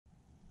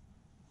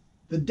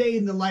The day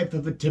in the life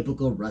of a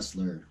typical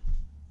wrestler.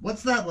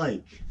 What's that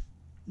like?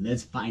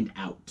 Let's find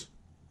out.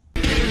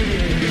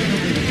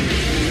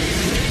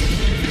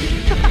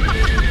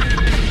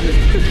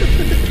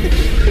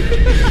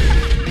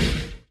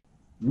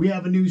 We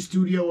have a new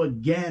studio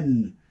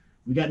again.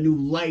 We got new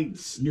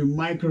lights, new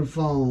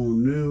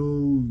microphone,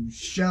 new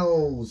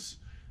shelves.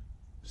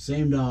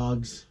 Same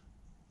dogs.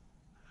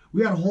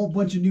 We got a whole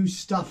bunch of new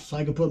stuff so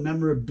I can put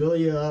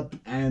memorabilia up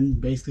and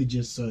basically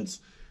just so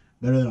it's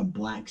better than a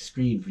black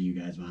screen for you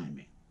guys behind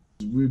me.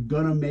 We're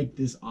gonna make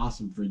this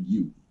awesome for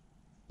you.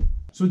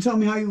 So tell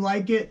me how you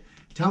like it.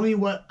 Tell me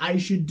what I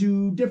should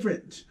do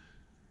different.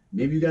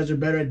 Maybe you guys are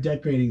better at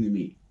decorating than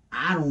me.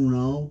 I don't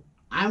know.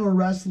 I'm a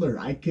wrestler.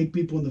 I kick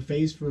people in the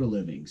face for a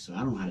living, so I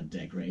don't know how to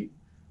decorate.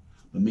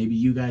 But maybe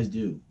you guys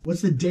do.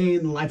 What's the day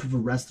in the life of a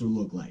wrestler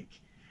look like?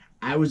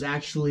 I was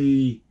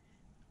actually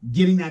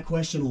getting that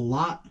question a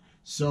lot.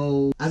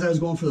 So as I was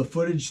going for the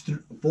footage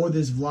for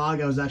this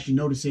vlog, I was actually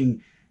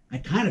noticing I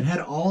kind of had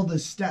all the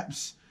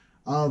steps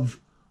of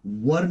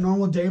what a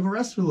normal day of a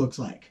wrestler looks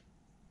like.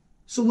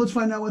 So let's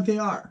find out what they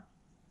are.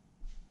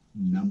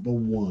 Number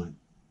 1,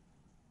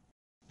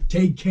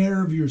 take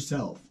care of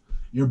yourself.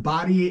 Your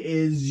body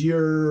is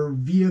your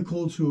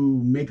vehicle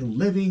to make a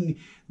living.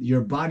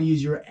 Your body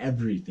is your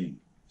everything.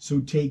 So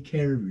take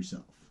care of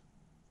yourself.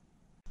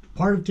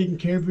 Part of taking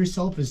care of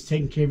yourself is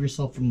taking care of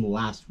yourself from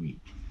last week.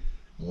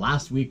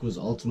 Last week was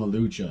Ultima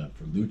Lucha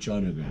for Lucha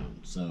Underground.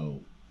 So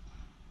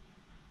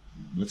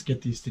let's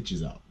get these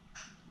stitches out.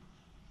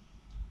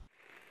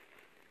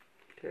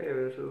 Okay,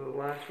 this is the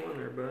last one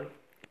there, bud.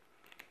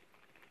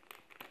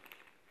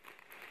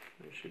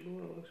 There she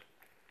blows.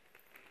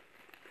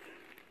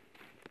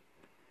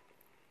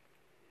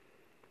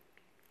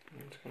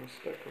 It's going to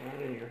stick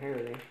around in your hair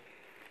there.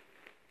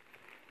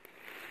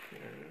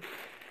 There it is.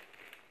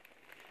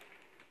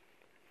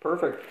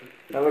 Perfect.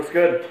 That looks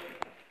good.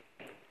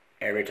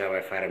 Every time I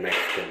fight a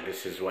Mexican,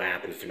 this is what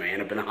happens to me. I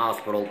end up in the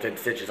hospital, 10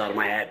 stitches out of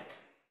my head.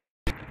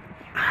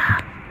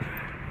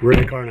 We're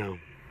in the car now.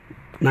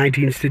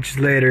 19 stitches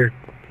later.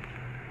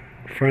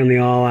 Finally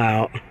all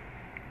out.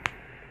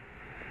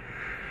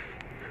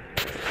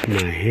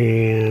 My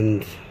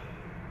hands.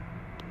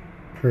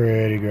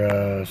 Pretty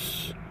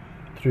gross.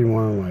 3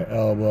 more on my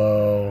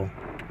elbow.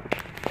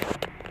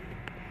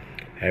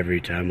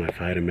 Every time I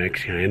fight a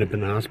Mexican, I end up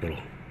in the hospital.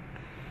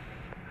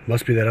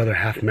 Must be that other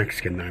half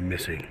Mexican that I'm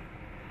missing.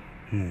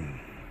 In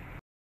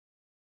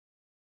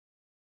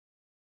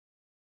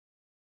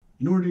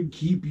order to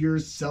keep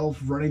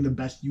yourself running the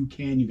best you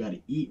can, you got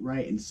to eat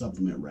right and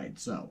supplement right.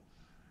 So,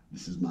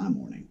 this is my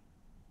morning.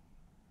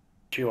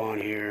 Chew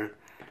on here,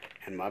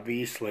 and my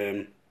V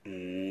Slim.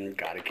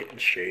 Gotta get in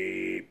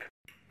shape.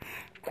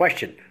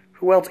 Question: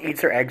 who else eats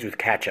their eggs with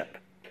ketchup?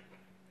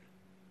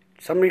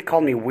 Somebody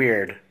called me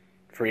weird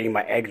for eating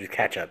my eggs with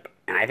ketchup,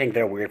 and I think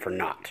they're weird for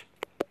not.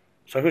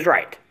 So who's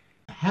right?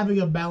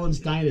 Having a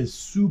balanced diet is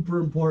super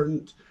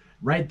important.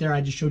 Right there, I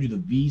just showed you the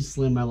V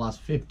Slim. I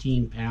lost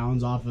 15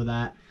 pounds off of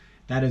that.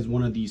 That is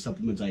one of the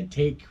supplements I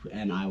take,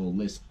 and I will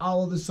list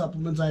all of the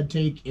supplements I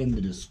take in the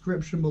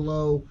description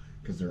below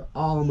because they're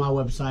all on my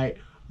website,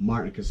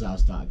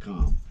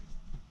 martincasaus.com.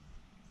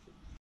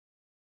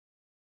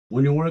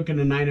 When you're working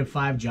a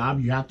 9-to-5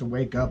 job, you have to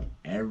wake up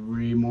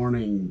every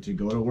morning to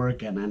go to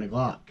work at 9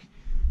 o'clock.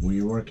 When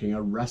you're working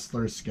a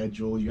wrestler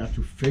schedule, you have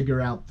to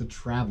figure out the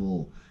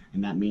travel.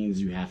 And that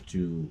means you have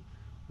to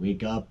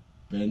wake up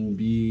and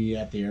be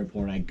at the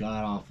airport at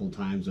god-awful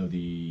times of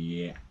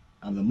the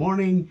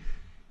morning.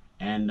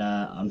 And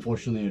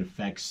unfortunately, it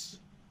affects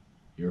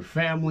your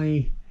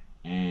family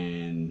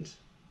and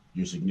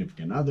your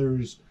significant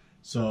others.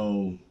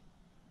 So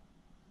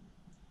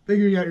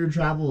figuring out your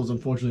travel is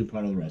unfortunately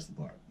part of the rest of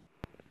the part.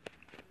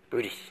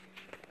 Booties.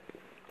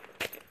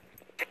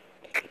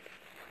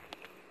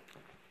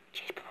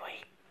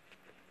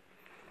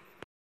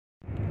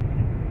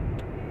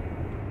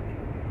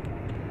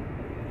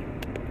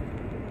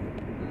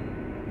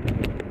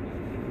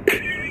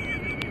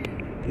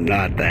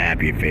 Not the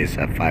happy face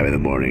at 5 in the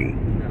morning.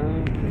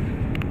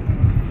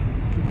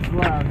 It's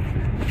loud.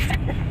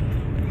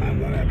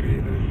 I'm not happy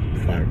either.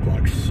 5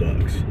 o'clock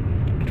sucks.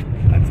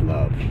 That's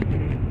love.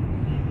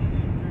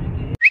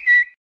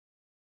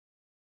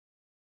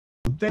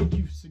 Thank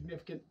you,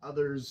 significant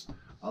others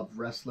of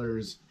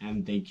wrestlers,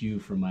 and thank you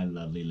for my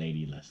lovely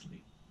lady,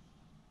 Leslie.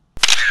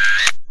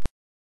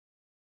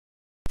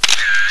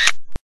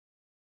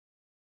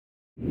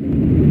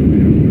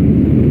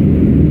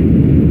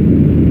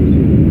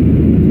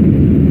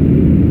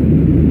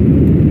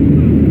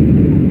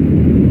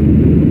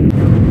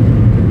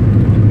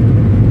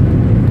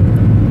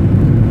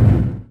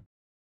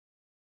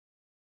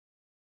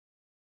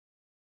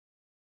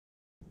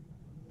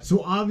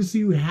 So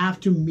obviously you have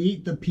to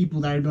meet the people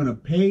that are going to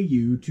pay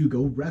you to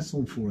go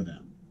wrestle for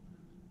them.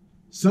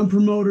 Some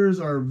promoters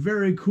are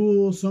very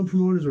cool. Some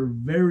promoters are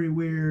very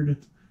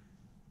weird.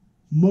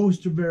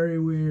 Most are very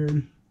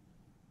weird.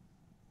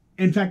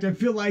 In fact, I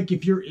feel like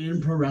if you're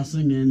in pro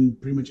wrestling in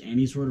pretty much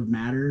any sort of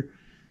matter,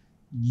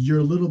 you're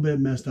a little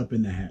bit messed up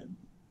in the head.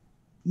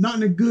 not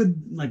in a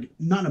good, like,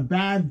 not in a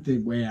bad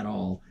way at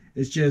all.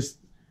 It's just,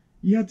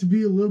 you have to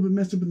be a little bit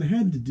messed up in the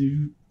head to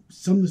do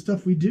some of the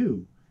stuff we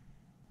do.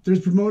 There's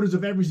promoters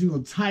of every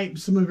single type.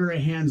 Some are very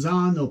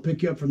hands-on. They'll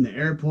pick you up from the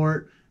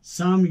airport.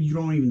 Some you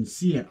don't even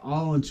see at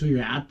all until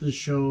you're at the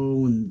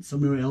show and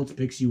somebody else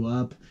picks you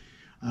up.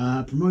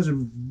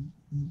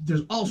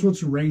 There's all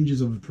sorts of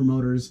ranges of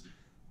promoters.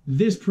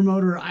 This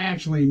promoter I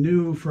actually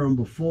knew from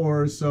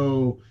before,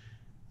 so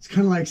it's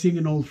kind of like seeing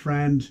an old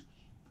friend.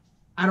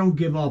 I don't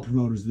give all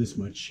promoters this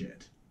much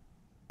shit.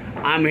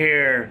 I'm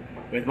here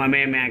with my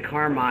man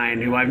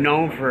Carmine, who I've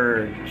known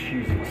for,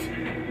 Jesus,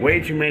 way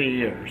too many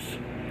years.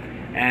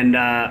 And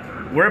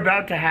we're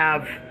about to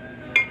have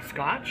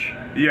scotch?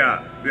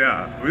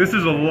 Yeah. This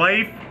is a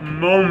life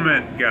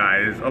moment,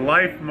 guys. A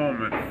life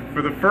moment.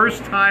 For the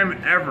first time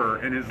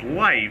ever in his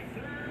life,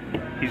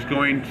 he's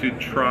going to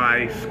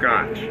try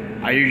scotch.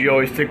 I usually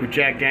always stick with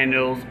Jack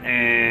Daniels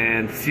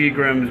and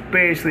Seagram's,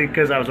 basically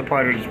because I was a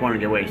part who just wanted to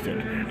get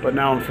wasted. But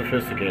now I'm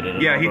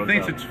sophisticated. Yeah, he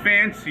thinks it's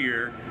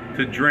fancier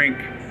to drink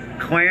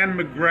Clan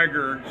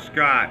McGregor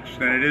scotch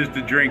than it is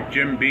to drink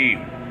Jim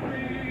Beam.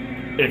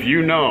 If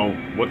you know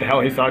what the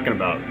hell he's talking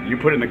about, you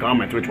put in the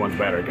comments which one's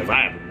better, because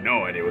I have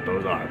no idea what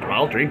those are, but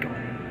I'll drink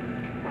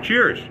them.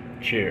 Cheers.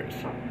 Cheers.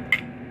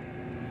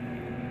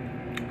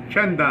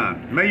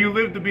 Chandan, may you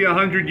live to be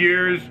 100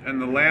 years,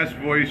 and the last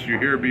voice you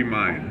hear be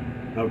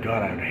mine. Oh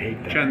God, I would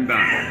hate that.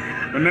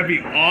 Chandan. Wouldn't that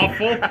be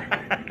awful?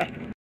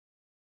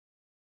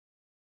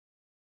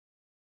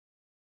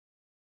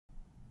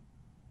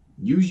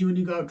 Usually when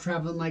you go out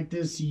traveling like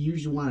this, you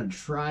usually want to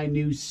try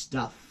new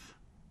stuff.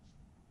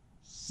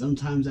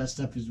 Sometimes that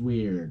stuff is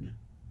weird.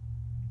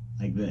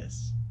 Like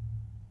this.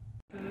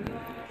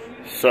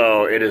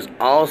 So, it is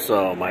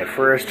also my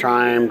first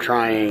time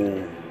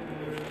trying...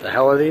 The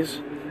hell are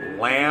these?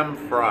 Lamb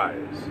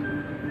fries.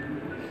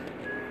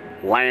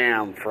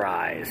 Lamb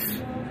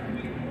fries.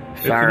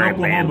 It's Sorry, an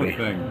Oklahoma Bambi.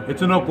 thing.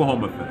 It's an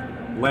Oklahoma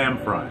thing. Lamb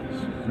fries.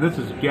 And this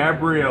is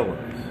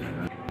Gabriella's.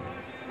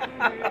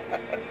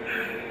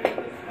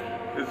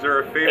 Is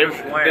there a famous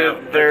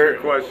lamb? That's your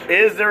question.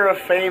 Is there a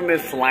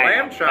famous lamb?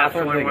 Lamb chop's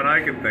the only one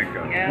I can think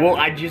of. Yeah. Well,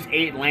 I just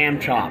ate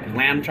lamb chop.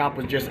 Lamb chop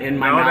was just in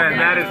my No, mouth.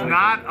 that is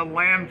not a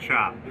lamb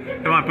chop.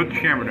 Come on, put the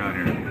camera down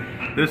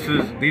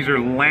here. These are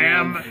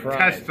lamb fries.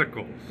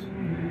 testicles.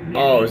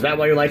 Oh, is that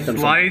why you like them?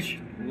 Sliced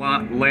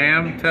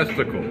lamb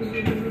testicles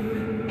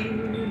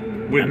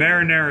with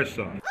marinara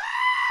sauce.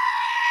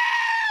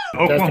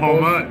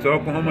 Oklahoma, it's an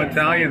Oklahoma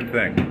Italian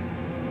thing.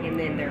 And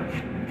then there.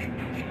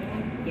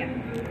 Yeah.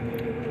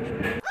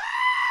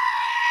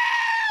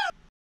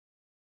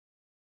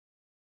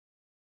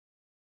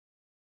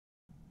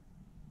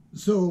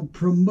 So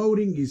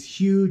promoting is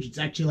huge. It's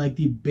actually like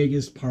the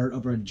biggest part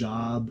of our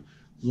job,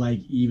 like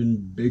even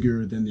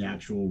bigger than the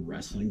actual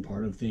wrestling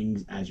part of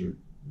things, as you're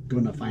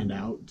going to find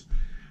out.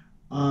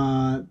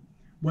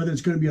 Whether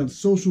it's going to be on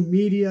social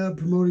media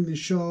promoting the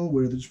show,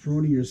 whether it's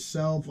promoting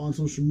yourself on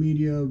social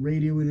media,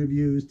 radio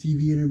interviews,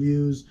 TV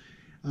interviews,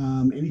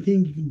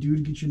 anything you can do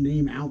to get your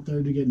name out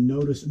there, to get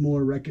noticed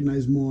more,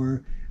 recognized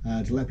more,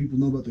 to let people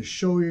know about the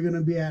show you're going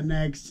to be at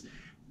next.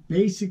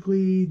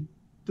 Basically,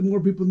 the more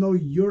people know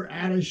you're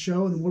at a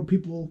show and the more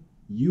people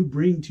you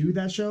bring to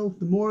that show,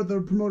 the more the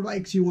promoter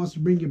likes you, wants to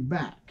bring you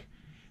back.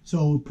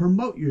 So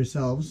promote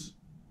yourselves.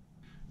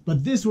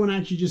 But this one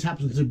actually just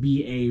happens to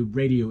be a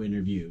radio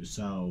interview.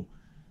 So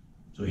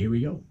here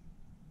we go.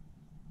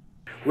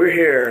 We're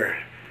here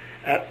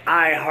at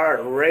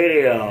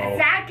iHeartRadio.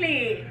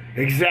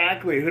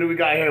 Exactly. Who do we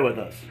got here with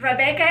us?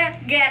 Rebecca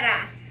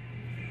Guerra.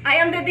 I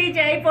am the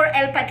DJ for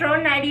El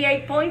Patron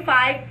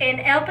 98.5 and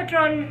El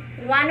Patron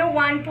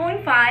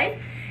 101.5,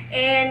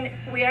 and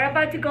we are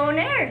about to go on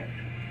air.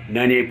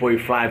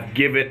 98.5.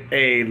 Give it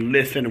a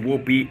listen. We'll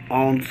be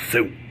on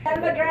soon. Lucha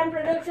Underground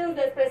Productions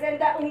les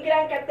presenta un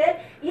gran cartel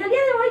y el día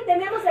de hoy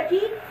tenemos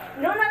aquí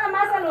no nada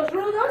más a los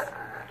rudos.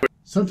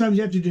 Sometimes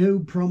you have to do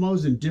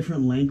promos in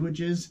different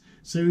languages,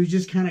 so you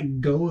just kind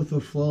of go with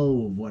the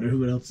flow of what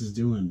everyone else is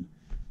doing.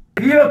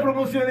 Y las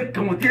promociones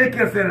como tiene que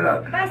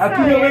hacerlas. Vas a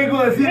Aquí ver. yo vengo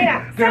a decir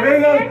Mira, que ¿sabes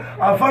vengan qué?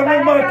 a Farmer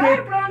Para Market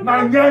acabar pronto.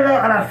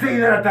 mañana a las 6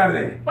 de la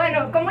tarde.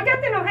 Bueno, como ya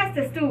te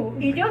enojaste tú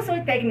y yo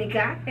soy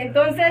técnica,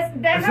 entonces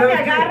déjame ¿Sabes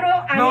qué?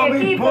 agarro a No mi me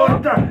equipo.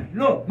 importa,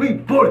 no me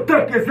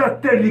importa que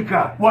seas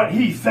técnica. What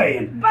he's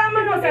saying.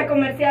 Vámonos a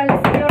comerciales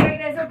y yo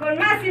regreso con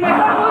más y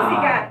mejor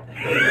música.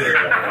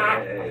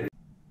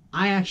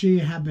 I actually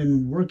have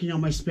been working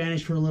on my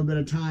Spanish for a little bit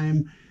of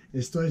time.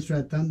 Estoy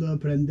tratando de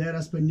aprender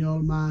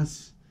español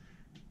más.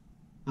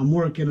 I'm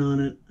working on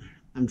it.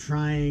 I'm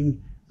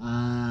trying.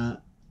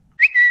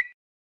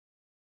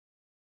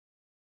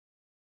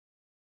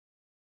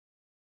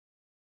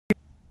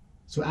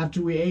 So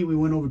after we ate, we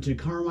went over to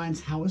Carmine's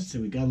house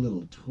and we got a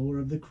little tour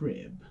of the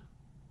crib.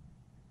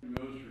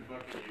 Knows for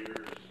fucking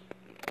years.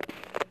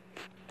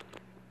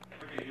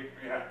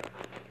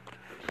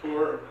 A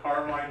tour of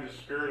Carmine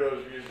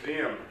Despirito's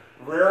museum,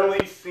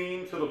 rarely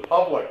seen to the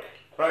public.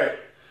 Right.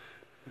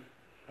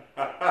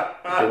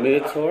 Give me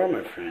the tour,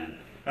 my friend.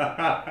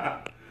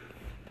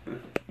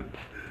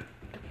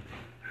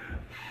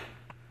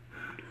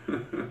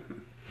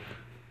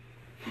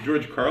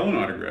 George Carlin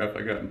autograph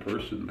I got in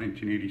person in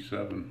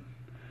 1987.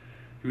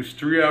 He was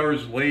 3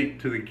 hours late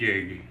to the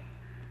gig,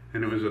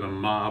 and it was at a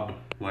mob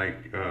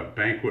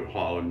banquet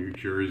hall in New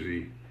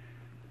Jersey.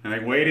 And I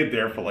waited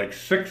there for like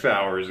 6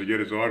 hours to get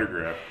his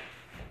autograph.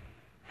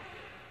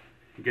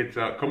 He gets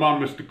out, "Come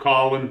on, Mr.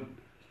 Carlin,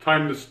 it's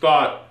time to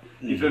start."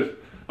 He says,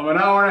 "I'm an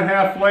hour and a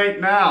half late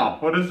now.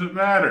 What does it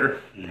matter?"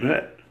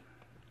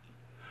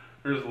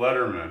 There's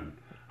Letterman.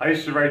 I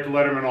used to write to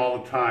Letterman all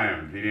the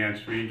time. He'd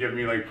answer me, he'd give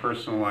me like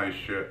personalized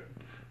shit.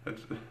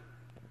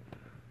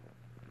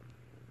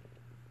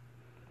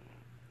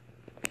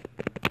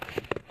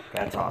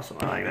 That's awesome.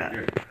 I like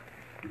that.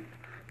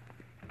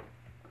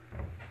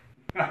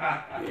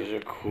 These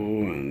are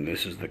cool, and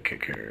this is the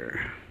kicker.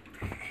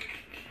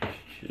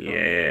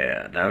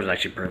 Yeah, that was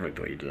actually perfect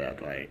the way you did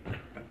that light.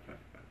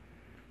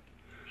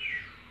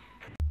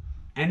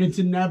 And it's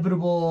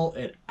inevitable.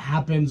 It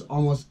happens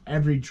almost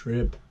every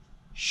trip.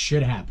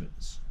 Shit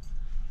happens.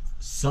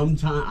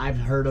 Sometimes I've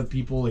heard of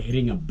people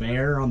hitting a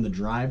bear on the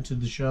drive to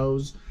the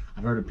shows.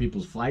 I've heard of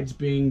people's flights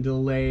being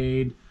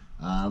delayed,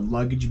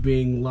 luggage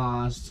being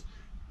lost,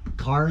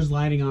 cars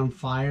lighting on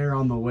fire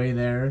on the way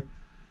there.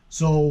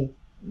 So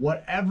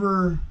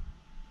whatever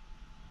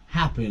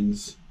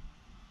happens,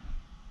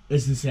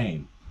 it's the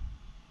same.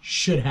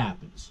 Shit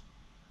happens.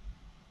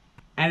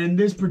 And in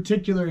this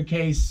particular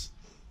case,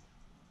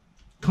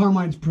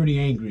 Carmine's pretty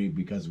angry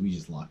because we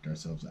just locked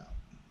ourselves out.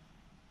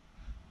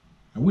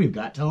 And we've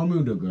got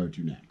Telemundo to go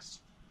to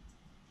next.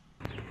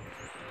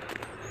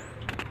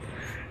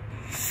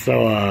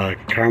 So,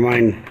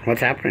 Carmine,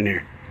 what's happening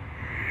here?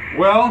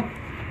 Well,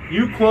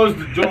 you closed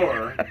the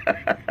door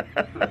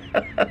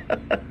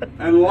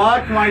and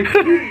locked my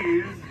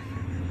keys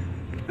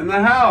in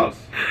the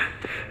house.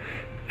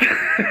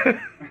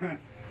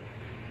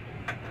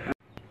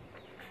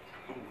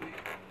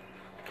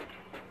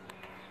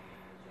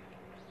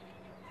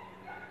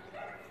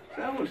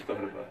 I always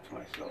thought about to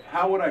myself,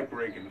 how would I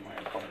break into my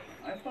apartment?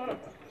 I thought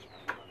about this.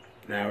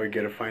 Now we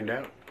gotta find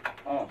out.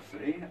 Oh,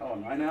 see? Oh,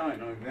 now I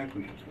know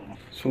exactly what's going on.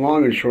 So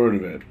long and short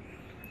of it,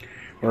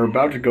 we're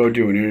about to go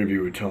do an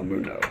interview with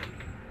Telemundo.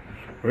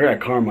 We're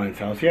at Carmine's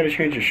house. He had to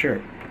change his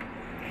shirt.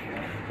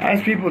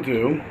 As people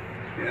do.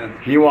 Yeah.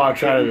 He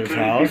walks out of his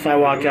house. I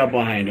walked out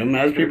behind him.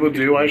 As people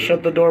do, I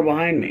shut the door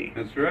behind me.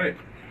 That's right.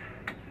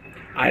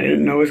 I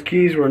didn't know his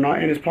keys were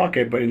not in his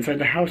pocket, but inside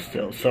the house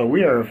still. So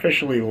we are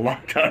officially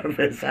locked out of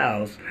his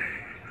house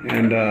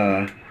and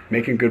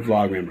making good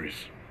vlog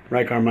memories.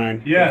 Right,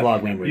 Carmine? Yes. Good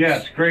vlog memories.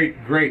 Yes,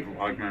 great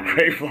vlog memories.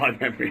 Great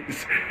vlog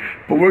memories.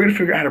 But we're going to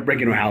figure out how to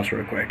break into a house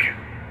real quick.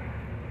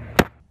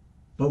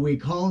 But we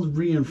called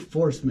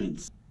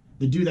reinforcements.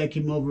 The dude that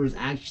came over is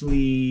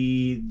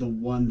actually the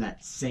one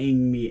that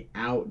sang me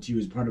out. He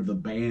was part of the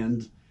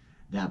band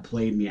that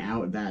played me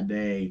out that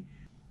day.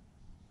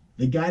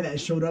 The guy that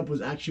showed up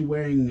was actually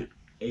wearing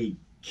a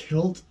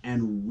kilt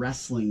and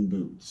wrestling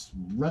boots.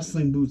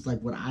 Wrestling boots like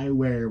what I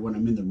wear when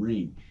I'm in the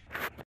ring.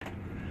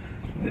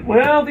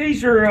 Well,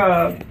 these are,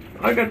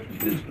 I got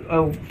this,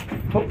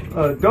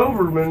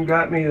 Doberman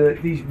got me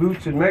these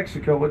boots in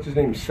Mexico. What's his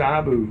name?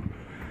 Sabu.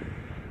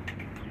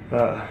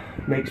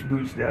 Makes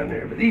boots down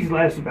there. But these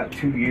last about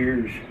 2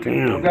 years.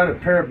 Damn. I've got a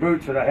pair of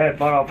boots that I had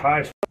bought off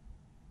high school.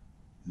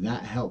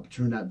 That help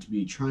turned out to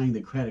be trying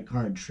the credit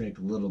card trick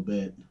a little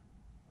bit.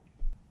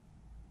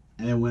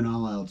 And then when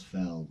all else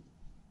failed,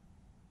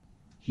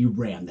 he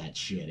rammed that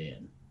shit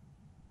in.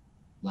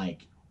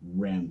 Like,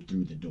 rammed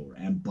through the door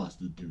and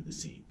busted through the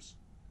seams.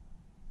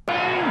 Oh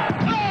my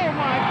God!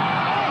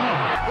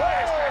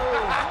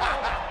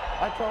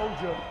 I told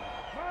you.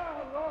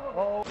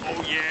 Oh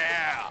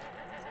yeah!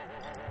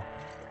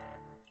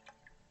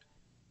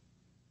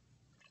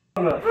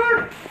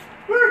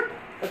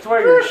 That's why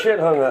your shit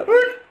hung up.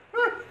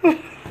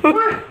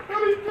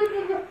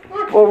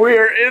 Well, we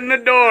are in the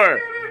door.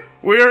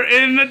 We are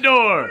in the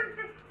door.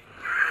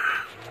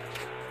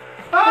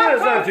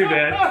 That's not too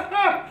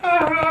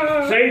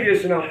bad. Save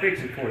this and I'll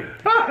fix it for you.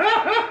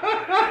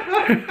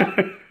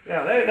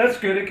 Yeah, that's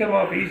good. It come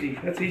off easy.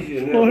 That's easy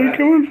to nail back.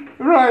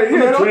 Right,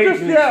 I'm a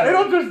tradesman.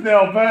 it'll just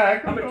nail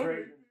back. I'm a tradesman.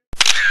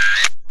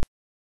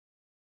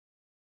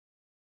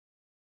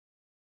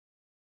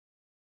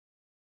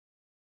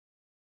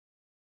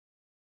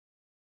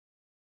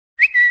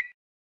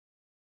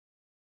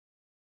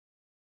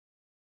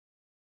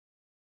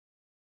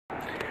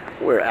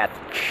 We're at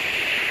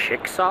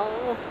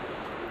Casaus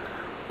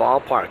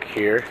ballpark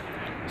here,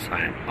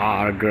 signing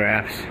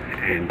autographs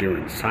and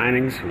doing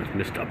signings with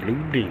Mr.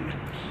 Blue Demon.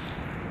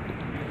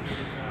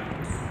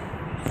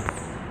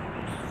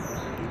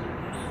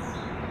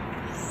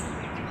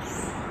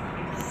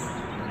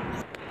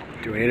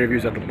 Doing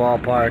interviews at the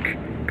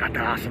ballpark. Got the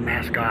awesome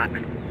mascot.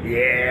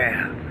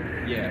 Yeah.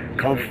 Yeah.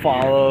 Come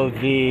follow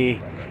the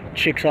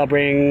Casaus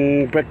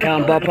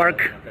Bricktown ballpark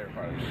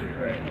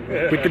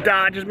with the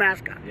Dodgers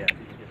mascot. Yeah.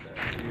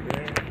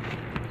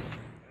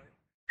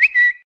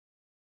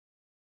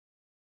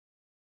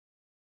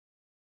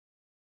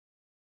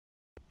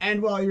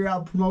 And while you're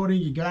out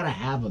promoting, you gotta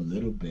have a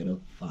little bit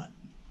of fun.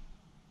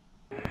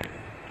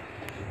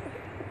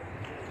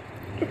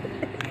 Oh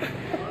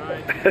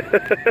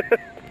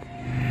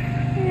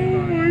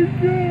my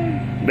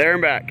God. There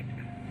and back.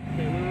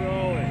 Okay, we're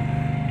rolling.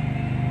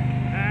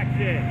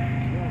 Action.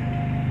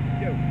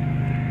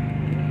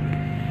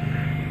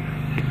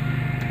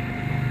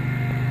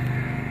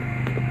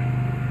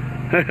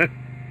 1, 2.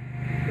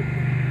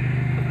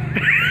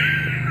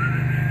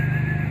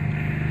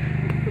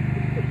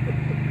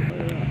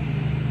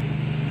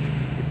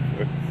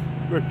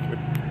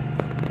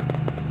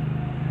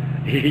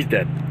 He's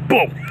dead.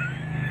 Boom!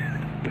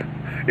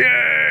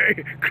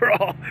 Yay!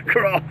 Crawl,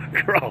 crawl,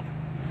 crawl.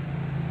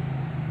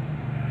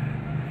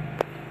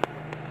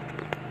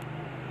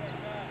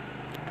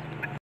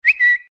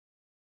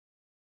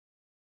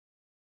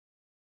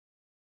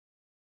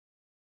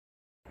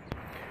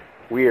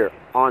 We're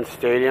on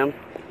stadium.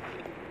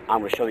 I'm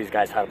going to show these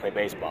guys how to play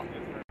baseball.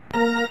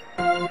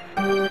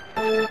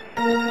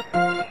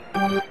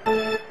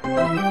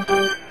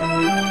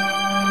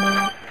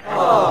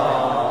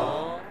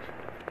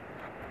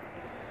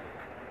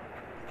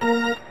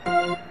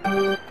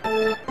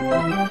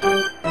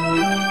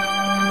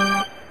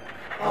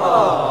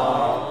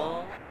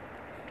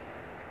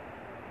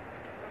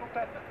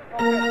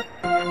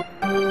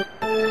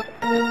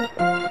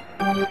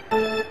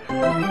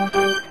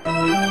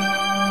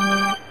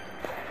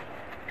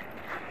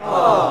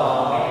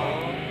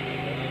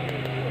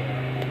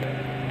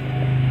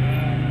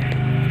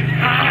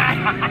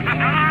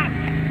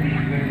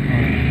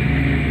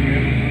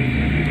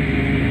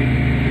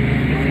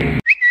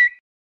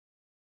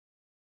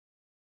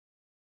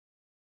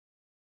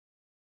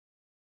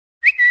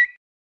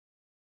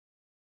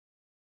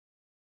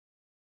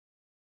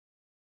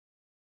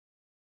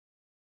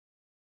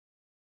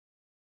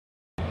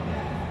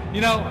 You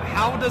know,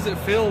 how does it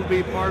feel to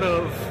be part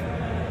of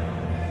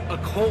a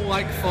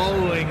cult-like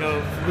following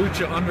of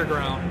Lucha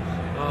Underground?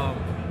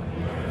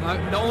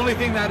 The only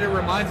thing that it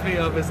reminds me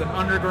of is an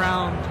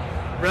underground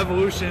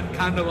revolution,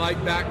 kind of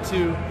like back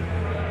to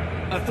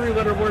a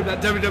three-letter word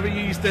that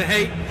WWE used to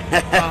hate.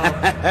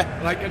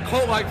 Like a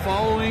cult-like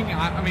following.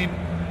 I mean,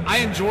 I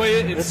enjoy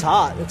it. It's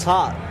hot. It's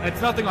hot. It's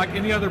nothing like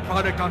any other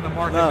product on the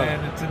market, man.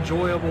 It's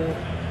enjoyable.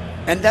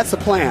 And that's the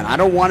plan. I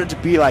don't want it to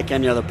be like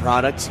any other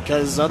products,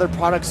 because other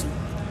products,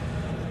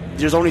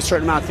 there's only a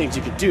certain amount of things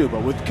you can do,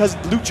 but because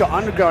Lucha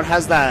Underground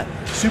has that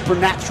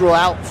supernatural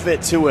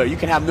outfit to it, you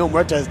can have Mil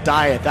Muertes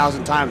die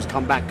 1,000 times,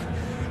 come back.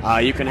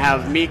 You can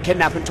have me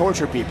kidnap and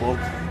torture people.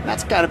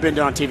 That's kind of been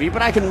done on TV,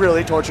 but I can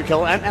really torture,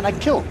 kill, and I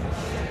can kill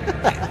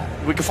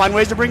them. We can find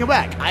ways to bring it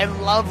back. I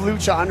love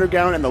Lucha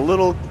Underground and the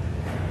little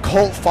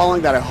cult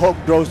following that I hope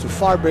grows to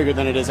far bigger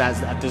than it is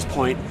at this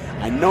point.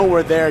 I know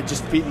we're there,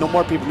 just no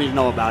more people need to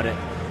know about it.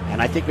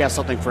 And I think we have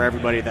something for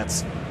everybody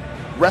that's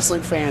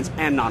wrestling fans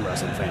and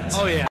non-wrestling fans.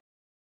 Oh, yeah.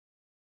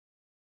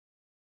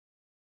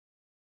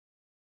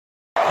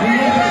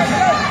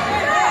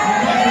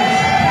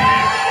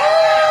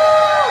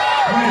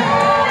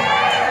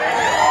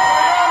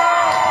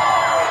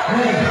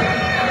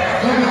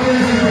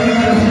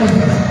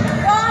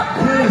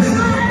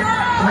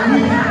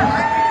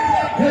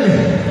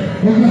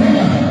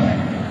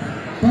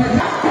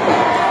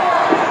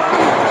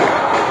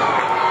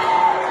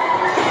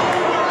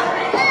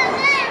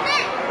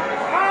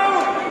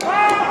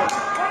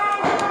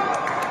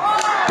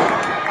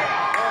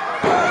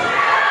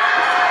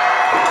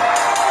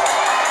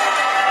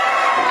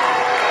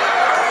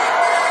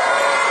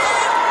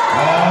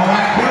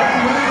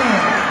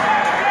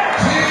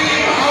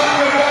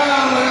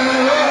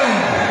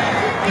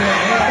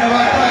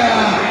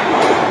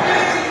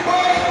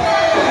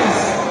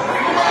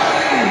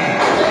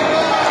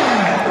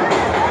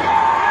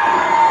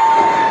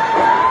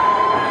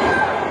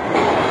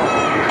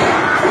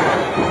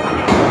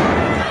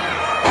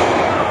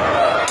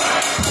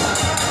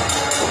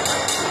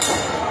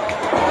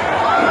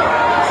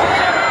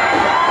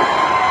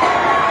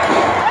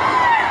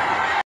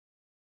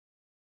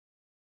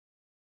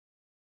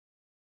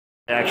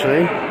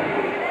 Actually,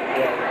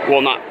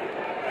 well, not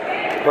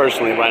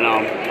personally, but I know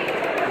him.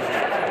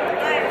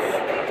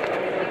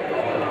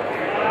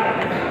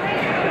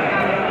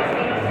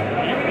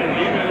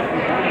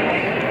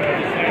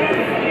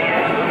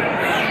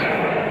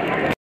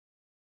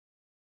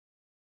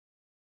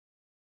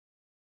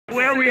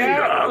 Where are we at?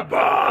 Snug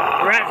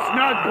Bar. We're at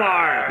Snug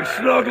Bar.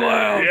 Snug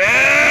Lounge.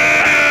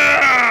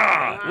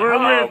 Yeah! We're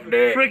with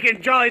freaking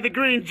Jolly the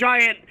Green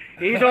Giant.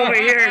 He's over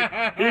here.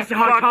 He's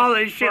hot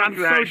as shit. I'm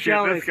so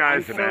jealous. This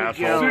guy's an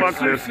asshole. jealous. Fuck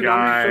this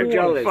guy. I'm so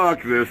jealous.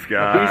 Fuck this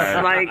guy.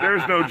 He's like,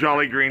 there's no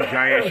Jolly Green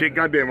Giant shit.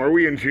 Goddamn, are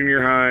we in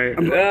junior high?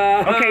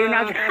 Okay, you're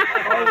not.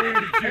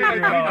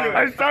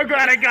 I'm so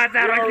glad I got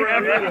that on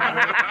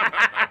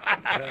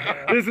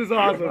camera. This is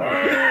awesome.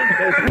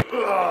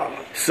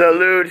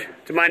 Salute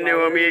to my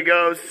new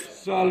amigos.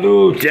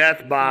 Salute.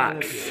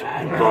 Deathbox.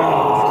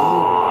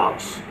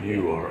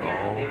 You are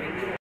all.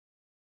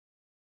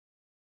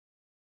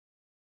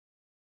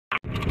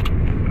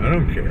 I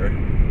don't care.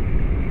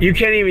 You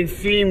can't even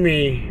see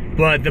me,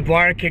 but the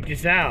bar kicked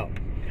us out.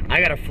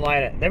 I gotta fly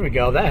to. There we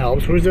go. That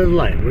helps. Where's the other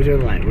light? Where's the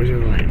other light? Where's the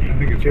other light? I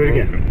think it's do it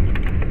broken. again.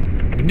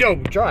 No,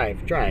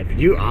 drive.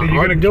 You are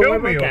gonna kill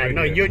me over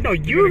No, here. you're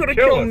gonna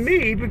kill us.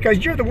 me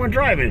because you're the one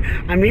driving.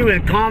 I mean,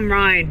 with Tom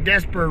Ryan,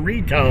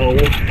 Desperito.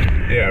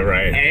 Yeah,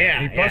 right.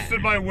 Yeah, he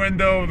busted my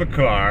window of the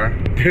car.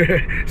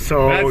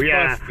 So That's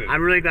yeah, busted.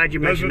 I'm really glad you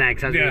mentioned that.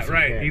 'Cause I was Yeah, gonna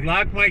right. say- He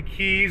locked my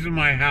keys in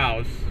my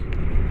house.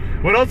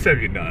 What else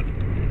have you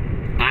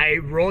done? I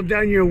rolled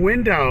down your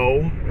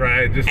window,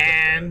 Right, just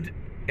and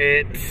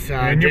it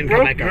and you didn't come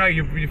broke. back up. Right,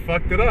 you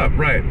fucked it up.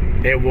 Right.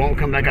 It won't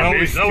come back up.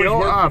 It's always still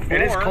worked up.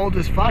 It is before. cold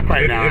as fuck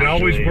right now. It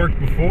always actually. worked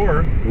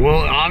before. Well,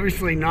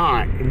 obviously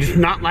not. It's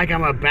not like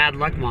I'm a bad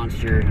luck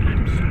monster.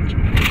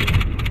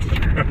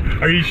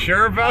 Are you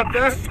sure about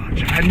that?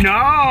 No,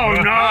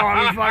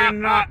 I'm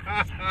fucking not.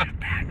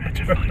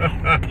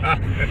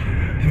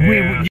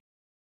 Yeah.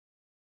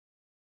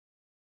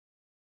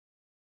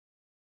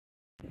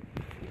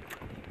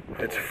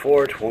 It's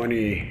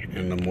 4:20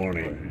 in the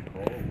morning.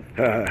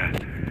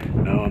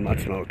 No, I'm not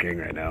smoking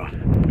right now.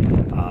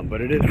 But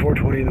it is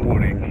 4:20 in the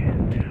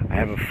morning. I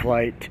have a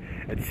flight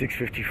at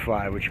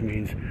 6:55, which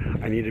means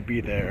I need to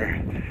be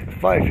there at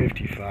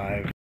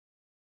 5:55.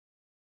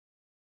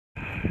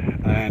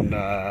 And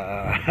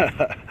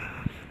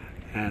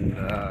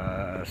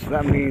so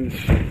that means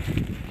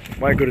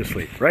why go to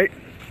sleep, right?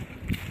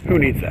 Who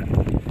needs that?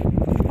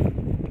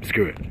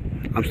 Screw it.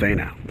 I'm staying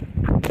out.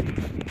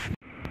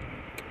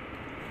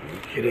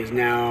 It is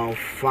now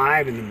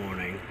 5 in the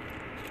morning.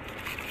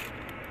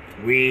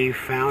 We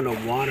found a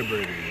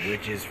Whataburger,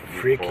 which is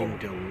freaking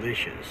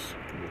delicious.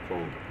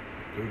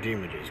 Blue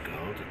Demon just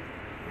called.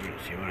 We're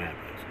gonna see what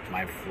happens.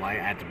 My flight,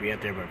 I had to be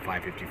out there by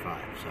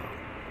 5:55, so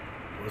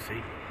we'll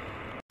see.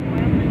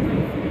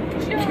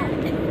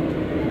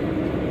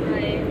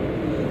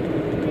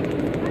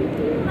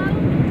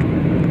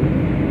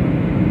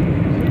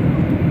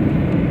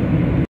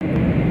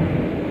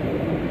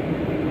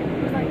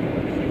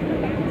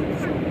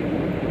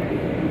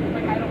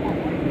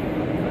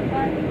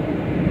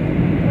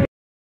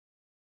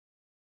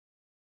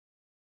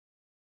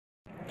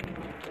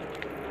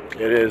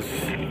 It is,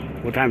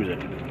 what time is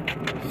it?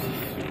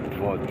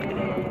 What?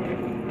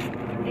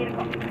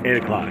 8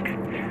 o'clock.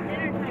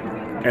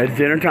 It's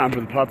dinner time for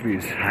the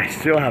puppies. I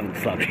still haven't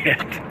slept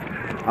yet.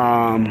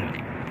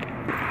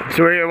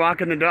 So we're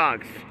walking the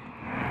dogs.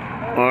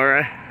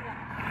 Or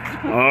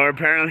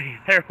apparently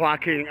they're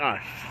walking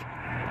us.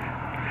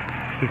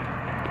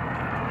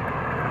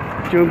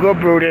 Doing good,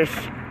 Brutus.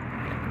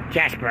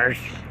 Jaspers.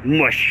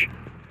 Mush.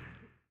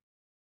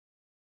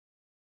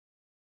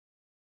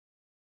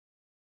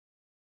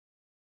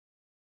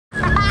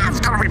 It's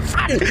gonna be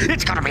fun!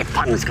 It's gonna be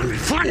fun! It's gonna be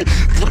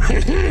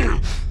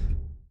fun!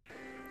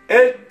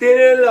 Él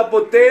tiene la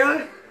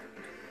botella.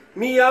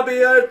 Mi ha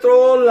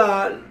abierto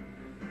la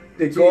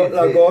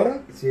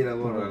gorra. Sí, la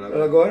gorra.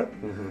 La gorra.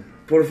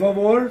 Por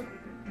favor,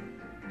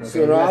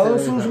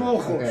 cerrados sus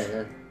ojos.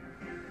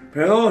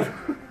 Perdón.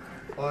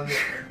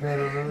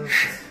 Pero no.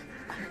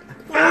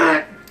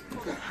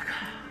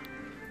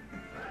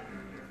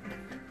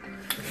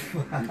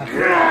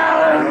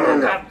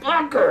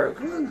 Fucker!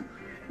 Come on.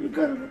 You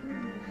gotta.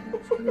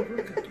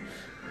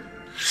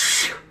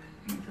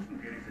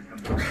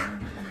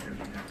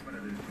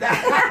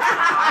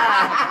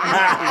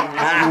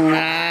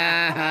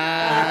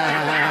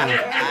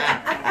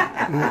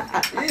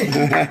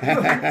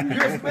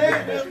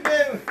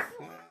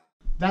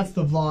 That's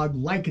the vlog.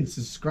 Like and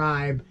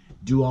subscribe.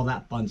 Do all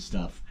that fun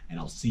stuff. And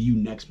I'll see you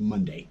next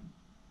Monday.